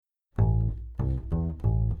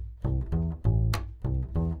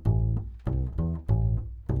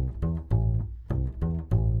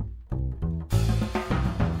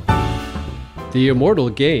The Immortal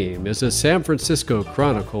Game is a San Francisco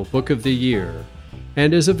Chronicle Book of the Year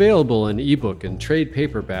and is available in ebook and trade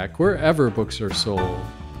paperback wherever books are sold.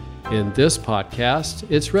 In this podcast,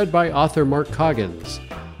 it's read by author Mark Coggins.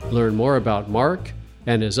 Learn more about Mark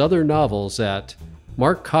and his other novels at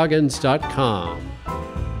markcoggins.com.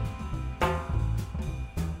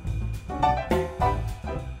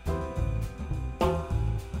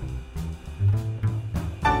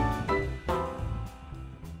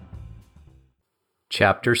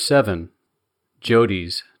 Chapter 7.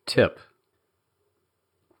 Jody's Tip.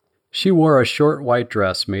 She wore a short white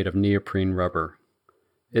dress made of neoprene rubber.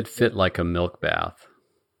 It fit like a milk bath.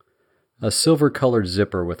 A silver-colored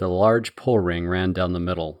zipper with a large pull ring ran down the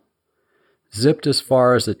middle. Zipped as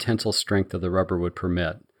far as the tensile strength of the rubber would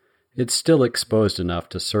permit, it still exposed enough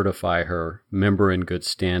to certify her member in good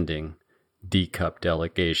standing, D-Cup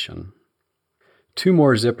delegation. 2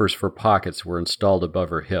 more zippers for pockets were installed above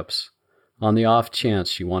her hips, on the off chance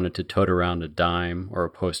she wanted to tote around a dime or a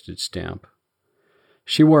postage stamp.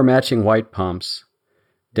 She wore matching white pumps,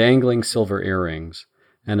 dangling silver earrings,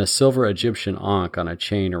 and a silver Egyptian ankh on a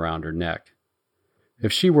chain around her neck.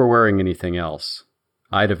 If she were wearing anything else,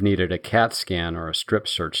 I'd have needed a CAT scan or a strip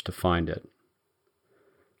search to find it.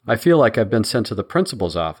 "I feel like I've been sent to the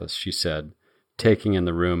principal's office," she said, taking in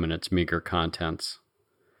the room and its meager contents.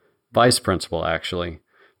 "Vice principal, actually,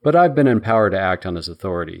 but I've been empowered to act on his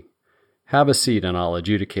authority. Have a seat and I'll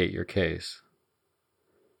adjudicate your case."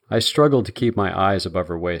 I struggled to keep my eyes above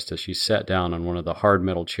her waist as she sat down on one of the hard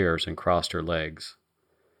metal chairs and crossed her legs.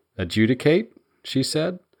 "Adjudicate?" she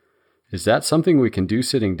said. "Is that something we can do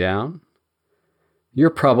sitting down?" "You're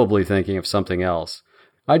probably thinking of something else.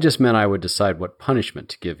 I just meant I would decide what punishment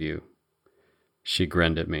to give you." She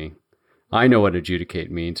grinned at me. "I know what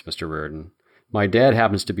adjudicate means, Mr. Reardon. My dad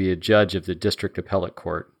happens to be a judge of the District Appellate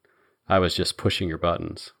Court. I was just pushing your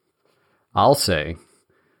buttons." "I'll say.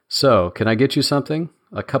 So, can I get you something?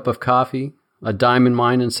 A cup of coffee? A diamond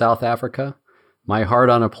mine in South Africa? My heart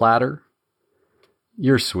on a platter?"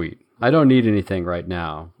 "You're sweet. I don't need anything right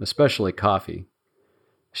now, especially coffee."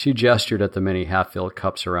 She gestured at the many half-filled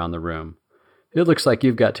cups around the room. "It looks like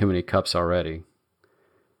you've got too many cups already."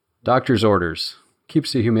 "Doctor's orders.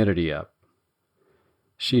 Keeps the humidity up."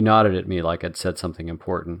 She nodded at me like I'd said something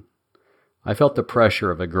important. I felt the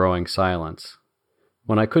pressure of a growing silence.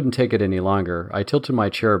 When I couldn't take it any longer, I tilted my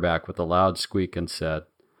chair back with a loud squeak and said,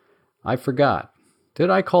 "I forgot. Did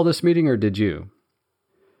I call this meeting or did you?"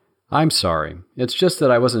 "I'm sorry. It's just that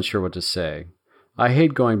I wasn't sure what to say. I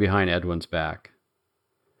hate going behind Edwin's back."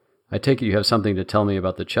 "I take it you have something to tell me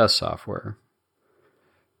about the chess software."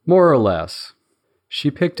 "More or less." She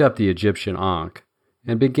picked up the Egyptian ankh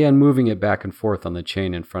and began moving it back and forth on the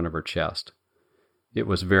chain in front of her chest. It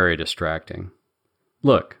was very distracting.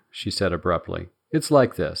 "Look," she said abruptly. "It's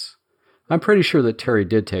like this. I'm pretty sure that Terry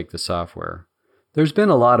did take the software. There's been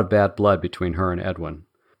a lot of bad blood between her and Edwin,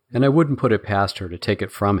 and I wouldn't put it past her to take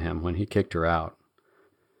it from him when he kicked her out.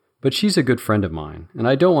 But she's a good friend of mine, and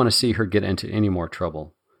I don't want to see her get into any more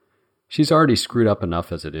trouble. She's already screwed up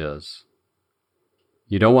enough as it is."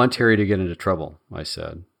 "You don't want Terry to get into trouble," I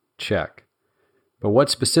said. "Check. But what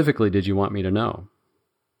specifically did you want me to know?"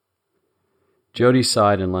 Jody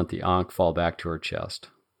sighed and let the ankh fall back to her chest.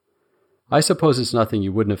 "I suppose it's nothing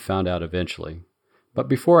you wouldn't have found out eventually. But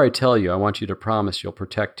before I tell you, I want you to promise you'll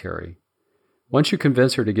protect Terry. Once you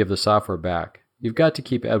convince her to give the software back, you've got to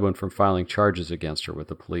keep Edwin from filing charges against her with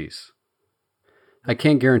the police." "I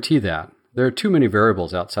can't guarantee that. There are too many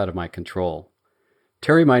variables outside of my control.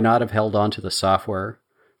 Terry might not have held on to the software,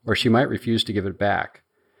 or she might refuse to give it back.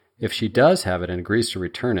 If she does have it and agrees to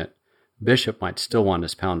return it, Bishop might still want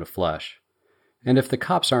his pound of flesh. And if the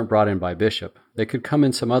cops aren't brought in by Bishop, they could come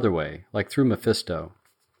in some other way, like through Mephisto."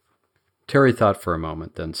 Terry thought for a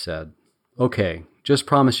moment, then said, "Okay, just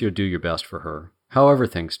promise you'll do your best for her, however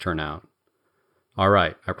things turn out." "All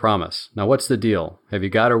right, I promise. Now what's the deal? Have you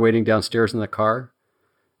got her waiting downstairs in the car?"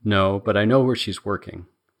 "No, but I know where she's working."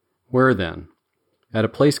 "Where then?" "At a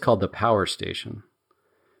place called the Power Station."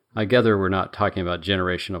 I gather we're not talking about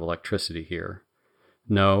generation of electricity here.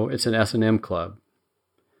 "No, it's an S&M club."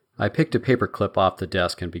 I picked a paper clip off the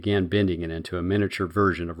desk and began bending it into a miniature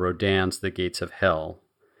version of Rodin's The Gates of Hell.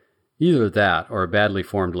 Either that or a badly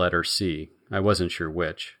formed letter C. I wasn't sure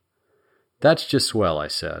which. "That's just swell," I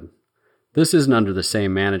said. "This isn't under the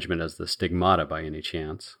same management as the Stigmata by any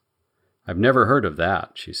chance?" "I've never heard of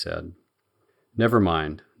that," she said. "Never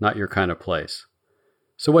mind. Not your kind of place.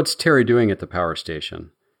 So what's Terry doing at the power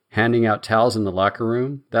station? Handing out towels in the locker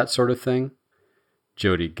room? That sort of thing?"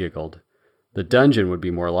 Jody giggled. "The dungeon would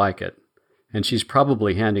be more like it. And she's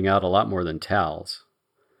probably handing out a lot more than towels."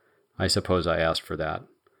 I suppose I asked for that.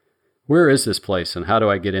 Where is this place, and how do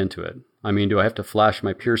I get into it? I mean, do I have to flash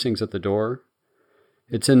my piercings at the door?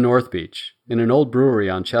 It's in North Beach, in an old brewery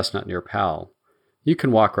on Chestnut near Powell. You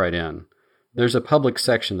can walk right in. There's a public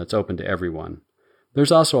section that's open to everyone.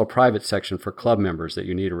 There's also a private section for club members that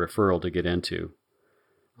you need a referral to get into.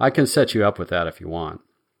 I can set you up with that if you want.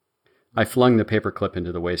 I flung the paperclip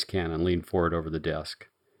into the waste can and leaned forward over the desk.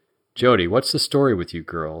 Jody, what's the story with you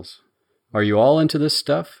girls? Are you all into this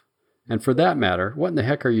stuff? And for that matter, what in the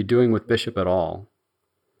heck are you doing with Bishop at all?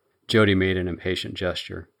 Jody made an impatient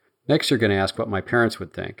gesture. Next you're going to ask what my parents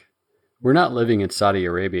would think. We're not living in Saudi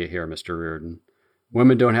Arabia here, Mr. Reardon.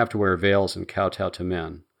 Women don't have to wear veils and kowtow to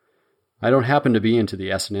men. I don't happen to be into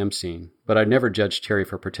the S&M scene, but I'd never judge Terry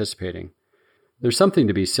for participating. There's something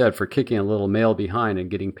to be said for kicking a little male behind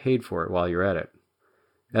and getting paid for it while you're at it.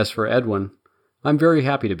 As for Edwin, I'm very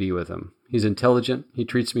happy to be with him. He's intelligent, he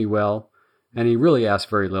treats me well, and he really asks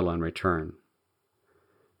very little in return.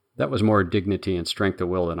 That was more dignity and strength of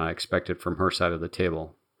will than I expected from her side of the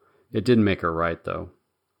table. It didn't make her right, though.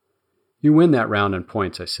 You win that round in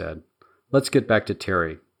points, I said. Let's get back to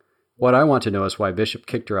Terry. What I want to know is why Bishop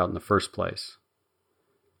kicked her out in the first place.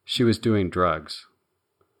 She was doing drugs.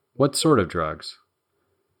 What sort of drugs?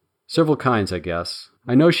 Several kinds, I guess.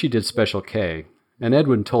 I know she did Special K, and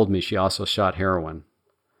Edwin told me she also shot heroin.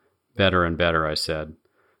 Better and better, I said.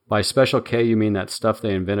 By Special K you mean that stuff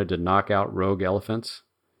they invented to knock out rogue elephants?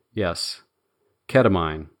 Yes.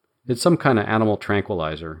 Ketamine. It's some kind of animal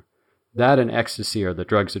tranquilizer. That and ecstasy are the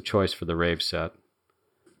drugs of choice for the rave set.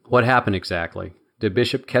 What happened exactly? Did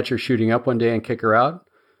Bishop catch her shooting up one day and kick her out?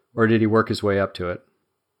 Or did he work his way up to it?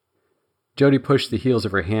 Jody pushed the heels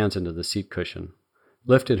of her hands into the seat cushion,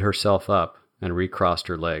 lifted herself up, and recrossed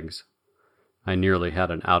her legs. I nearly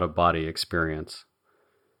had an out-of-body experience.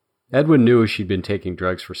 Edwin knew she'd been taking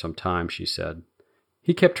drugs for some time, she said.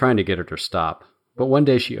 He kept trying to get her to stop, but one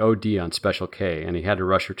day she OD'd on Special K and he had to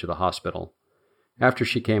rush her to the hospital. After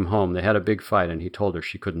she came home, they had a big fight and he told her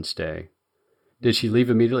she couldn't stay. Did she leave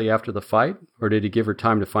immediately after the fight, or did he give her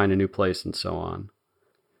time to find a new place and so on?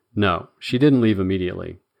 No, she didn't leave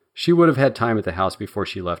immediately. She would have had time at the house before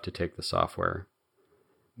she left to take the software.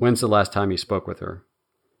 When's the last time you spoke with her?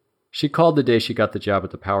 She called the day she got the job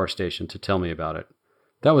at the power station to tell me about it.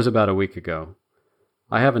 That was about a week ago.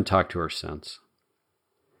 I haven't talked to her since.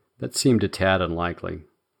 That seemed a tad unlikely.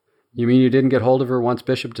 You mean you didn't get hold of her once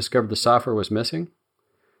Bishop discovered the software was missing?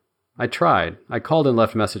 I tried. I called and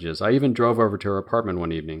left messages. I even drove over to her apartment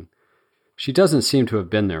one evening. She doesn't seem to have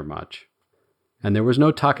been there much. And there was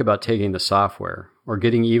no talk about taking the software or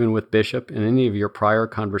getting even with Bishop in any of your prior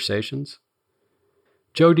conversations?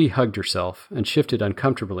 Jody hugged herself and shifted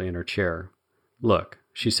uncomfortably in her chair. Look,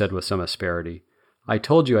 she said with some asperity, I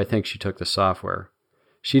told you I think she took the software.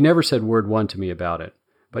 She never said word one to me about it,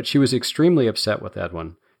 but she was extremely upset with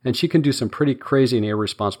Edwin, and she can do some pretty crazy and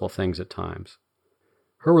irresponsible things at times.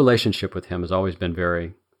 Her relationship with him has always been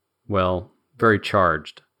very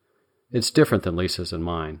charged. It's different than Lisa's and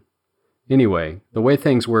mine. Anyway, the way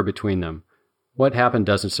things were between them, what happened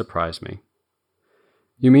doesn't surprise me.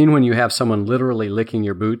 You mean when you have someone literally licking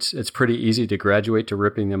your boots, it's pretty easy to graduate to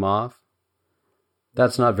ripping them off?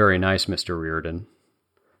 That's not very nice, Mr. Reardon.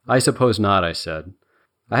 I suppose not, I said.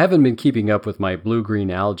 I haven't been keeping up with my blue-green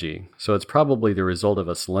algae, so it's probably the result of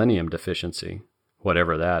a selenium deficiency,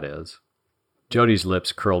 whatever that is. Jody's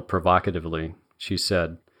lips curled provocatively. She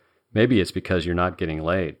said, Maybe it's because you're not getting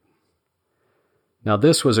laid. Now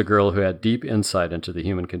this was a girl who had deep insight into the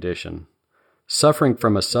human condition. Suffering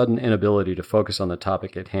from a sudden inability to focus on the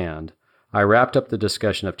topic at hand, I wrapped up the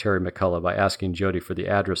discussion of Terry McCullough by asking Jody for the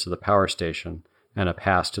address of the power station and a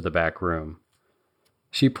pass to the back room.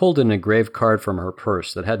 She pulled an engraved card from her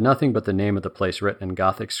purse that had nothing but the name of the place written in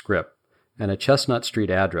Gothic script and a Chestnut Street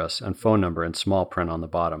address and phone number in small print on the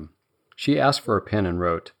bottom. She asked for a pen and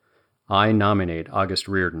wrote, I nominate August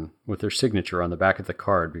Reardon, with her signature on the back of the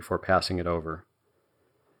card before passing it over.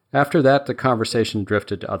 After that, the conversation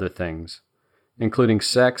drifted to other things, including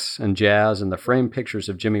sex and jazz and the framed pictures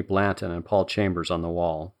of Jimmy Blanton and Paul Chambers on the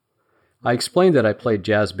wall. I explained that I played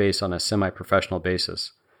jazz bass on a semi-professional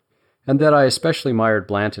basis, and that I especially admired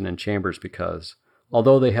Blanton and Chambers because,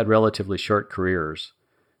 although they had relatively short careers,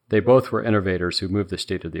 they both were innovators who moved the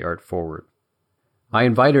state of the art forward. I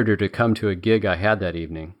invited her to come to a gig I had that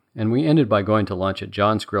evening, and we ended by going to lunch at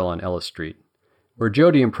John's Grill on Ellis Street, where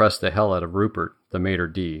Jody impressed the hell out of Rupert, the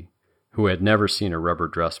maitre d', who had never seen a rubber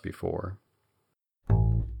dress before.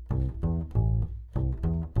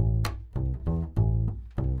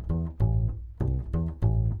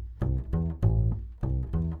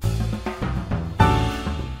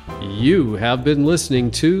 You have been listening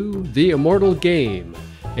to The Immortal Game,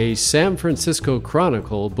 a San Francisco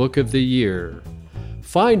Chronicle Book of the Year.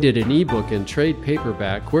 Find it in ebook and trade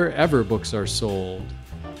paperback wherever books are sold.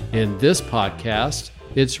 In this podcast,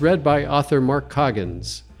 it's read by author Mark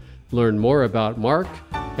Coggins. Learn more about Mark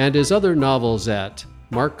and his other novels at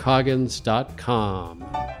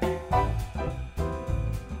markcoggins.com.